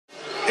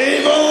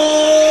Yvan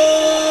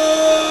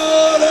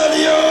le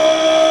Lion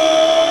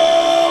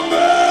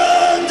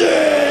Mendy.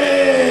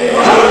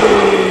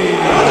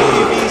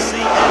 BBC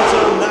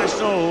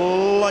International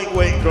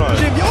lightweight crown.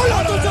 J'aime bien. Oh là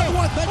là, à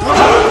droite.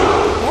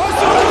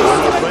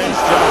 French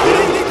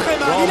champion from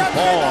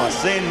Pont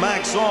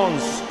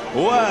Saint-Maxence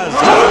was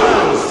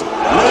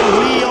le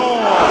Lion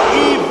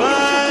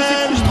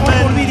Yvan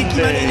Mendy. Il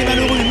est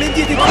malheureux.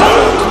 Mendy était trop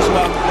fort ce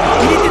soir.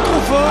 Il était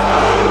trop fort.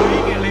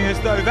 Immediately, as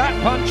though that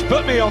punch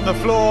put me on the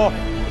floor.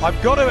 I've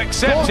got to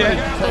accept it,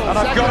 and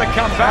I've got to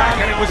come back.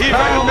 And it was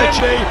Yvan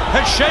Mendy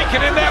has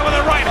shaken him there with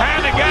a right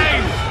hand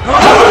again.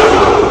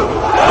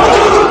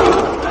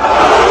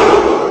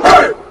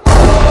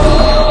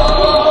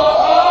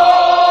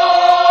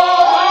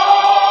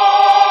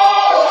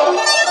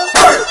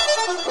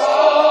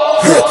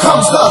 Here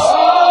comes the,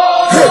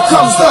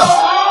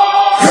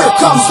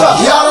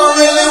 y'all don't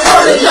really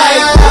want it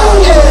like that.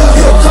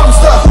 Here comes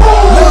the,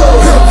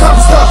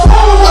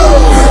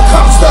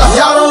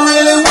 y'all don't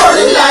really want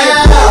it like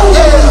that.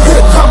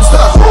 Here comes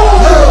the,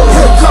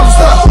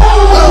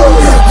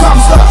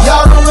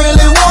 y'all don't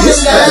really want it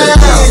like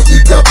that.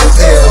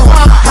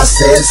 I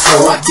said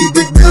so, I keep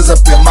big bills up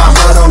in my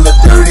heart on the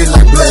dirty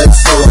like blood,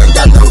 so ain't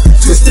got no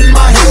twist in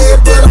my head,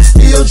 but I'm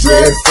still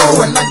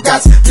dreadful, and I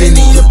got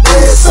plenty of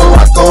bread, so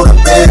I go to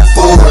bed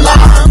full.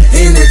 I'm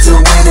in it to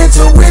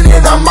win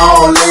it, I'm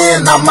all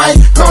in. I might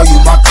call you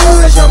my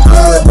cousin, young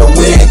blood, but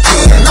we ain't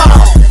kin.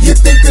 You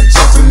think of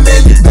jumping,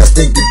 man, you best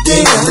think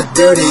again. The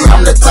dirty,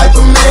 I'm the type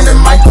of man that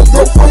might go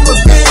broke on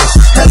revenge.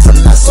 Had some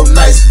not so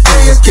nice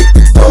friends, kick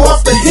the door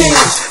off the hinge,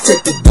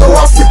 take the door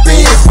off your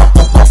bench, pop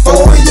up off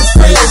all of your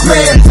fans.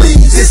 Man,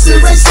 please, this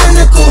shit ain't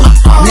cynical,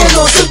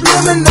 nigga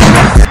subliminal.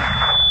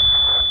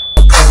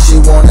 She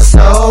want a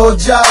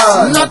soldier,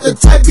 not the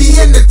type be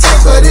in the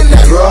tank, but in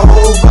that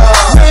Rover.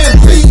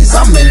 Man, please,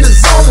 I'm in the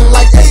zone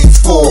like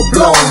AIDS full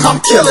blown. I'm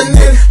killing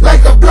it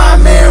like a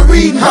blind man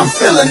reading. I'm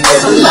feeling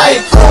it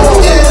like, oh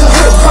yeah,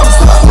 here comes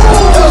the,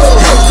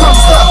 here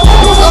comes the,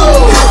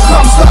 here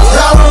comes the.